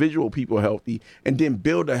 two individual people healthy, and then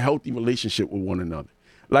build a healthy relationship with one another?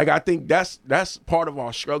 Like I think that's part of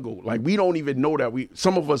our struggle. Like we don't even know that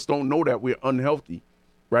some of us don't know that we're unhealthy.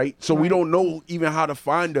 Right. So we don't know even how to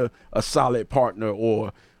find a solid partner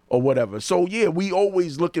or whatever. So, yeah, we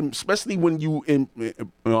always looking, especially when you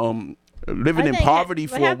living I in think poverty what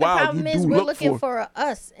for a happened, while, you problem do is we're look looking for for a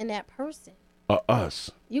us in that person.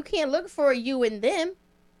 us. You can't look for a you and them.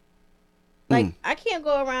 Like, I can't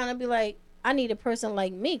go around and be like, I need a person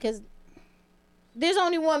like me, because there's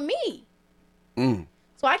only one me.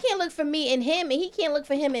 So I can't look for me in him, and he can't look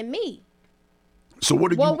for him in me. So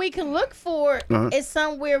what we can look for is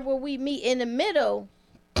somewhere where we meet in the middle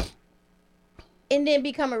and then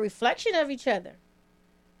become a reflection of each other.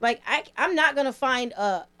 Like, I'm not going to find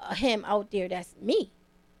a him out there that's me.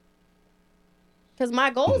 Because my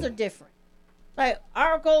goals are different. Like,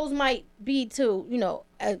 our goals might be to,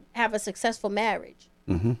 have a successful marriage.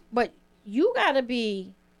 But you got to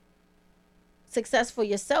be successful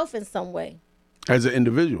yourself in some way. As an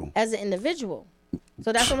individual.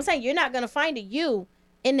 So that's what I'm saying. You're not going to find a you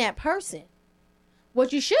in that person.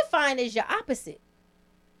 What you should find is your opposite.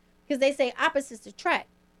 Because they say opposites attract.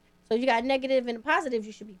 So you got negative and positive,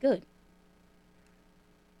 you should be good.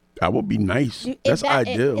 That would be nice. That's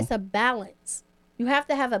ideal. It's a balance. You have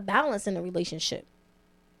to have a balance in a relationship.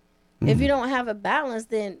 If you don't have a balance,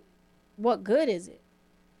 then what good is it?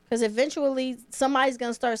 Because eventually somebody's going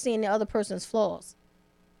to start seeing the other person's flaws.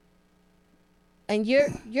 And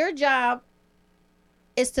your job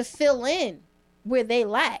is to fill in where they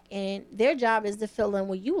lack, and their job is to fill in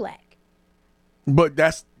where you lack. But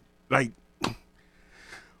that's like,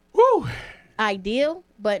 whoo. Ideal,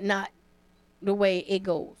 but not the way it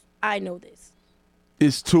goes. I know this.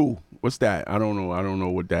 It's two. What's that? I don't know. I don't know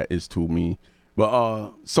what that is to me.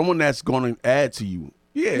 But someone that's going to add to you.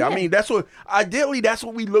 Yeah, I mean, ideally, that's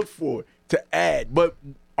what we look for, to add. But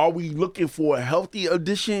are we looking for a healthy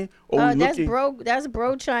addition? Or that's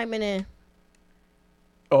bro chiming in.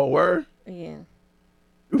 Oh, word? Yeah.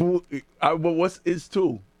 But what's is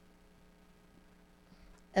two?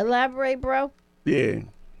 Elaborate, bro. Yeah.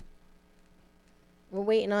 We're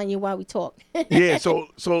waiting on you while we talk. Yeah, so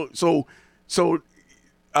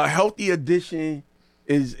a healthy addition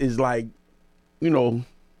is like,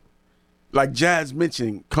 like Jazz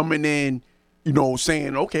mentioned, coming in,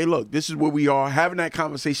 saying, okay, look, this is where we are, having that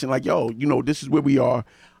conversation like, yo, this is where we are.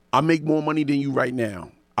 I make more money than you right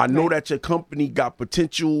now. I know that your company got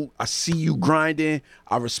potential. I see you grinding.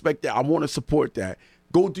 I respect that. I want to support that.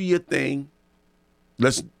 Go do your thing.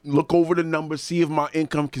 Let's look over the numbers, see if my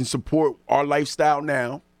income can support our lifestyle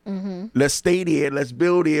now. Let's stay there. Let's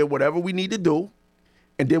build there, whatever we need to do.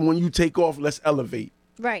 And then when you take off, let's elevate.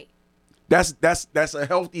 Right. That's a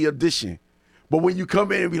healthy addition. But when you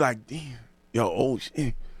come in and be like, damn, oh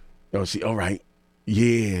shit. See, all right.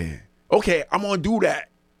 Yeah. Okay, I'm going to do that.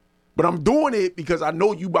 But I'm doing it because I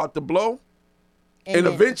know you about to blow. And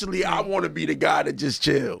eventually I want to be the guy that just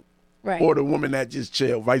chilled. Right. Or the woman that just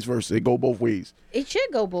chilled, vice versa. It go both ways. It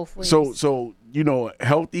should go both ways. So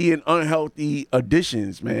healthy and unhealthy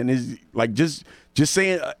additions, man, is like just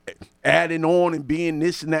saying adding on and being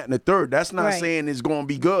this and that and the third. That's not saying it's going to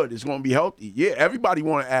be good. It's going to be healthy. Yeah, everybody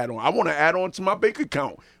want to add on. I want to add on to my bank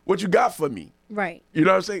account. What you got for me? Right. You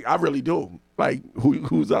know what I'm saying? I really do. Like,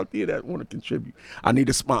 who's out there that want to contribute? I need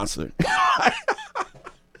a sponsor.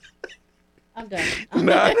 I'm done.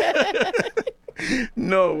 Nah.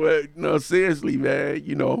 No, seriously, man.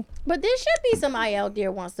 But there should be somebody out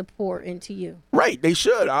there wants to pour into you. Right, they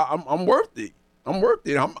should. I'm worth it.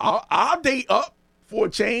 I'll date up for a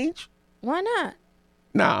change. Why not?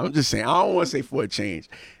 Nah, I'm just saying. I don't want to say for a change.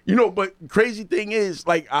 But crazy thing is,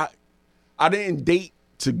 like, I didn't date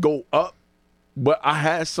to go up, but I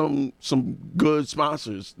had some good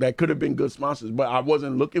sponsors that could have been good sponsors, but I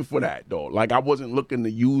wasn't looking for that though. Like, I wasn't looking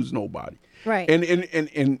to use nobody. Right. And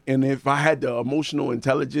if I had the emotional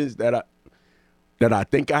intelligence that I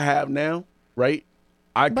think I have now, right?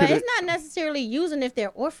 But it's not necessarily using if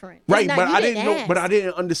they're offering. Right, but I didn't know. But I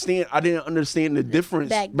didn't understand the difference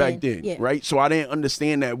back then. Yeah. Right? So I didn't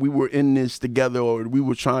understand that we were in this together, or we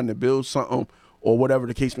were trying to build something, or whatever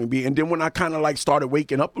the case may be. And then when I kind of like started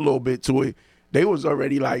waking up a little bit to it, they was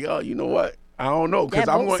already like, oh, you know what? I don't know, because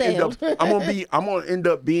I'm gonna end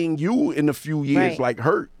up being you in a few years, like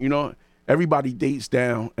hurt. Everybody dates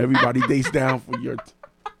down. Everybody dates down for your.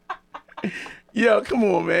 Yeah, come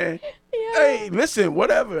on, man. Yeah. Hey, listen,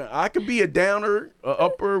 whatever. I could be a downer, a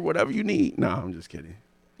upper, whatever you need. Nah, I'm just kidding.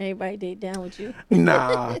 Everybody date down with you?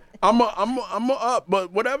 Nah, I'm a up,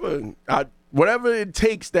 but whatever. Whatever it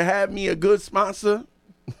takes to have me a good sponsor,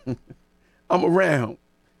 I'm around.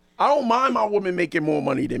 I don't mind my woman making more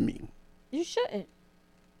money than me. You shouldn't.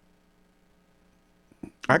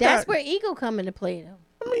 That's where ego come into play, though.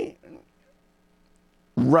 I mean,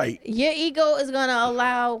 right. Your ego is going to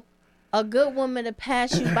allow a good woman to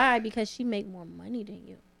pass you by because she make more money than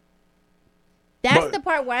you. That's the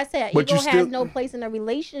part where I say ego has no place in a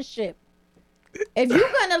relationship. If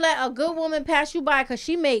you're gonna let a good woman pass you by because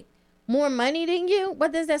she make more money than you,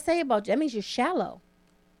 what does that say about you? That means you're shallow.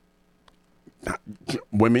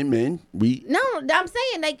 Women, men, we No, I'm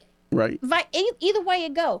saying like right. either way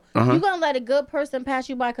it go. Uh-huh. You're gonna let a good person pass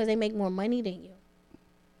you by because they make more money than you.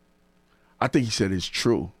 I think he said it's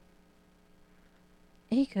true.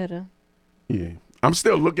 He coulda. Yeah. I'm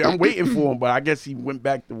still looking. I'm waiting for him, but I guess he went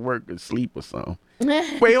back to work or sleep or something.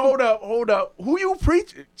 Wait, hold up. Who you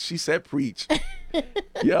preach? She said preach.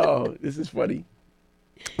 Yo, this is funny.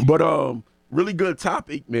 But really good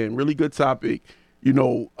topic, man. Really good topic. You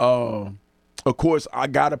know, of course, I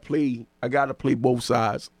gotta play both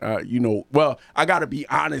sides. Well, I gotta be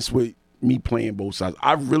honest with me playing both sides.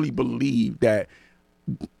 I really believe that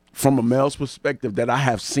from a male's perspective that I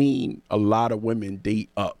have seen a lot of women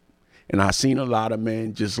date up. And I've seen a lot of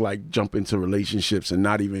men just like jump into relationships and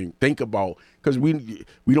not even think about, because we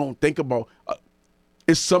don't think about.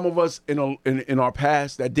 It's some of us in our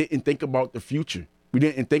past that didn't think about the future. We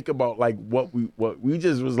didn't think about like what we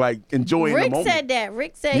just was like enjoying the moment. Rick said that.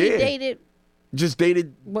 Rick said he dated. Just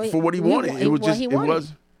dated for what he wanted. It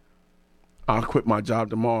was. I'll quit my job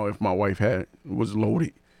tomorrow if my wife was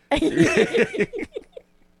loaded.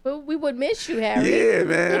 But we would miss you, Harry. Yeah,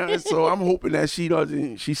 man. So I'm hoping that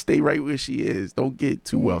she stay right where she is. Don't get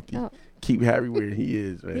too wealthy. Oh. Keep Harry where he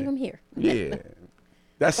is, man. Leave him here. Yeah.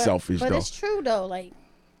 That's selfish, though. But it's true, though. Like,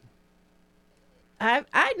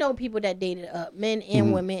 I know people that dated up, men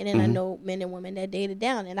and women, and I know men and women that dated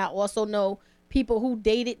down. And I also know people who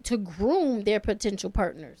dated to groom their potential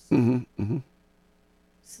partners.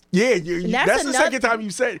 Yeah, that's the second time you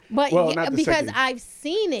said it. But because I've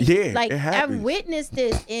seen it. Yeah, like, it happens. I've witnessed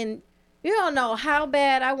this, and you don't know how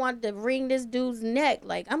bad I want to wring this dude's neck.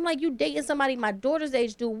 Like, I'm like, you dating somebody my daughter's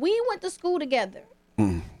age, dude. We went to school together.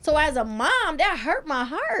 So as a mom, that hurt my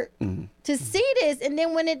heart to see this. And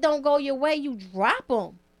then when it don't go your way, you drop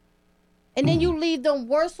them. And then you leave them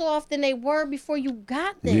worse off than they were before you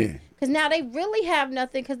got them. Because now they really have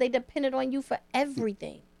nothing because they depended on you for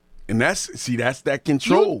everything. And that's that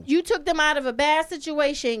control. You took them out of a bad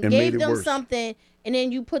situation, gave them something, and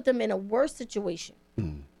then you put them in a worse situation.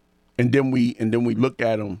 And then we look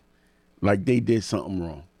at them like they did something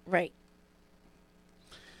wrong. Right.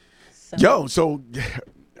 So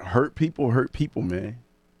hurt people, man.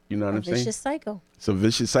 You know what I'm saying? Vicious cycle. It's a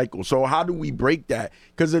vicious cycle. So how do we break that?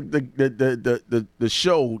 Because the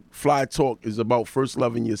show Fly Talk is about first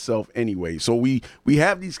loving yourself anyway. So we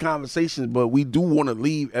have these conversations, but we do want to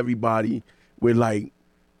leave everybody with like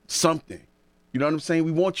something. You know what I'm saying?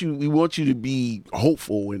 We want you to be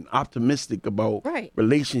hopeful and optimistic about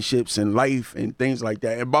relationships and life and things like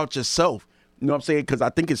that, about yourself. You know what I'm saying? Because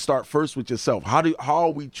I think it starts first with yourself. How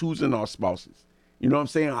are we choosing our spouses? You know what I'm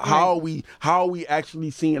saying? Right. How are we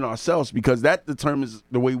actually seeing ourselves? Because that determines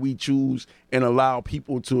the way we choose and allow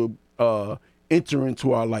people to enter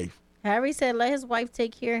into our life. Harry said, "Let his wife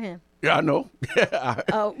take care of him." Yeah, I know.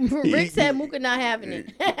 Rick said, "Mooka not having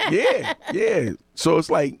it." yeah. So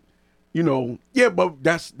it's like, but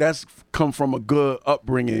that's come from a good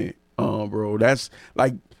upbringing, bro. That's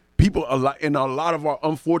like people a lot of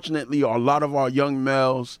our young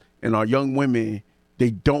males and our young women,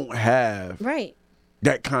 they don't have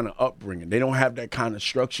that kind of upbringing. They don't have that kind of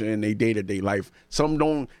structure in their day-to-day life. Some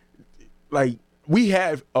don't. Like, we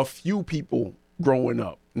have a few people growing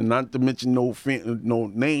up, not to mention no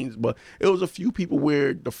names, but it was a few people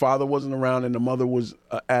where the father wasn't around and the mother was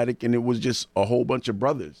an addict, and it was just a whole bunch of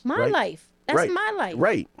brothers. My life. That's my life.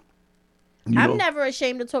 Right. I'm never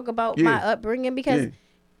ashamed to talk about my upbringing because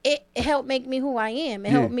it helped make me who I am. It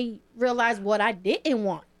helped me realize what I didn't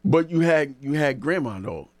want. But you had grandma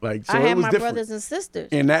though, like so I had it was my different. brothers and sisters,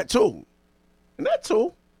 and that too.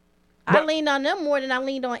 I leaned on them more than I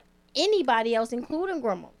leaned on anybody else, including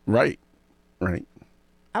grandma. Right.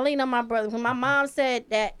 I leaned on my brother. When my mom said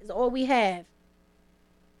that is all we have,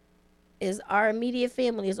 is our immediate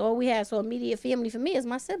family, is all we have. So immediate family for me is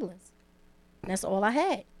my siblings. And that's all I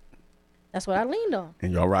had. That's what I leaned on.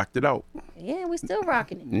 And y'all rocked it out. Yeah, we still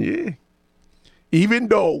rocking it. Yeah. Even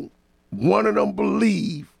though one of them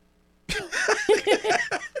believe.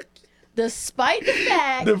 Despite the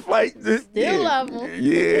fact. Still love them.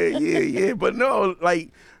 Yeah. But no,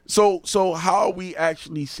 like, so how are we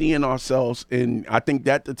actually seeing ourselves? And I think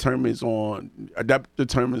that determines a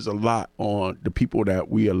lot on the people that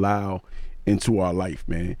we allow into our life,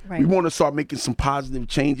 man. Right. We want to start making some positive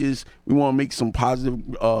changes. We want to make some positive,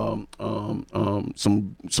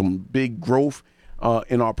 some big growth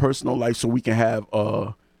in our personal life, so we can have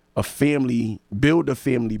a family, build a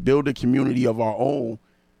community of our own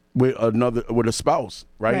with a spouse,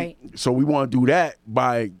 right? So we want to do that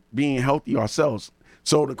by being healthy ourselves.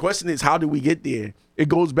 So the question is, how do we get there? It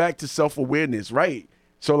goes back to self-awareness, right?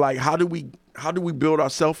 So like, how do we build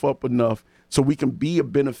ourselves up enough so we can be a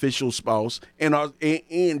beneficial spouse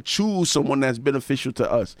and choose someone that's beneficial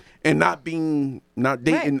to us, and not dating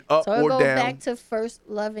up so or it goes down. back to first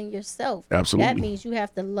loving yourself. Absolutely. That means you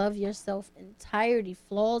have to love yourself entirety,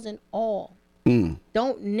 flaws and all.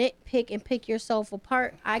 Don't nitpick and pick yourself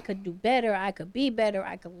apart. I could do better. I could be better.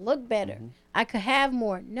 I could look better. I could have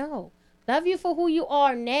more. No. Love you for who you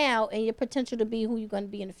are now and your potential to be who you're going to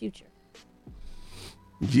be in the future.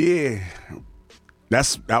 Yeah.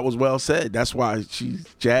 That was well said. That's why she's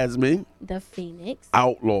Jasmine, the Phoenix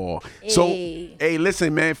Outlaw. So, hey,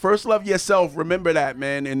 listen, man. First love yourself. Remember that,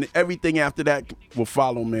 man. And everything after that will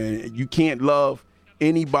follow, man. You can't love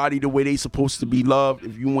anybody the way they supposed to be loved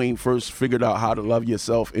if you ain't first figured out how to love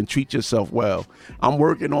yourself and treat yourself well. I'm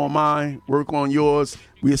working on mine. Work on yours.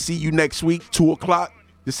 We'll see you next week, 2:00.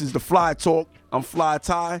 This is the Fly Talk. I'm Fly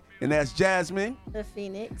Ty, and that's Jasmine, the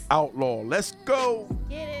Phoenix, Outlaw. Let's go.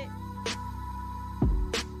 Get it.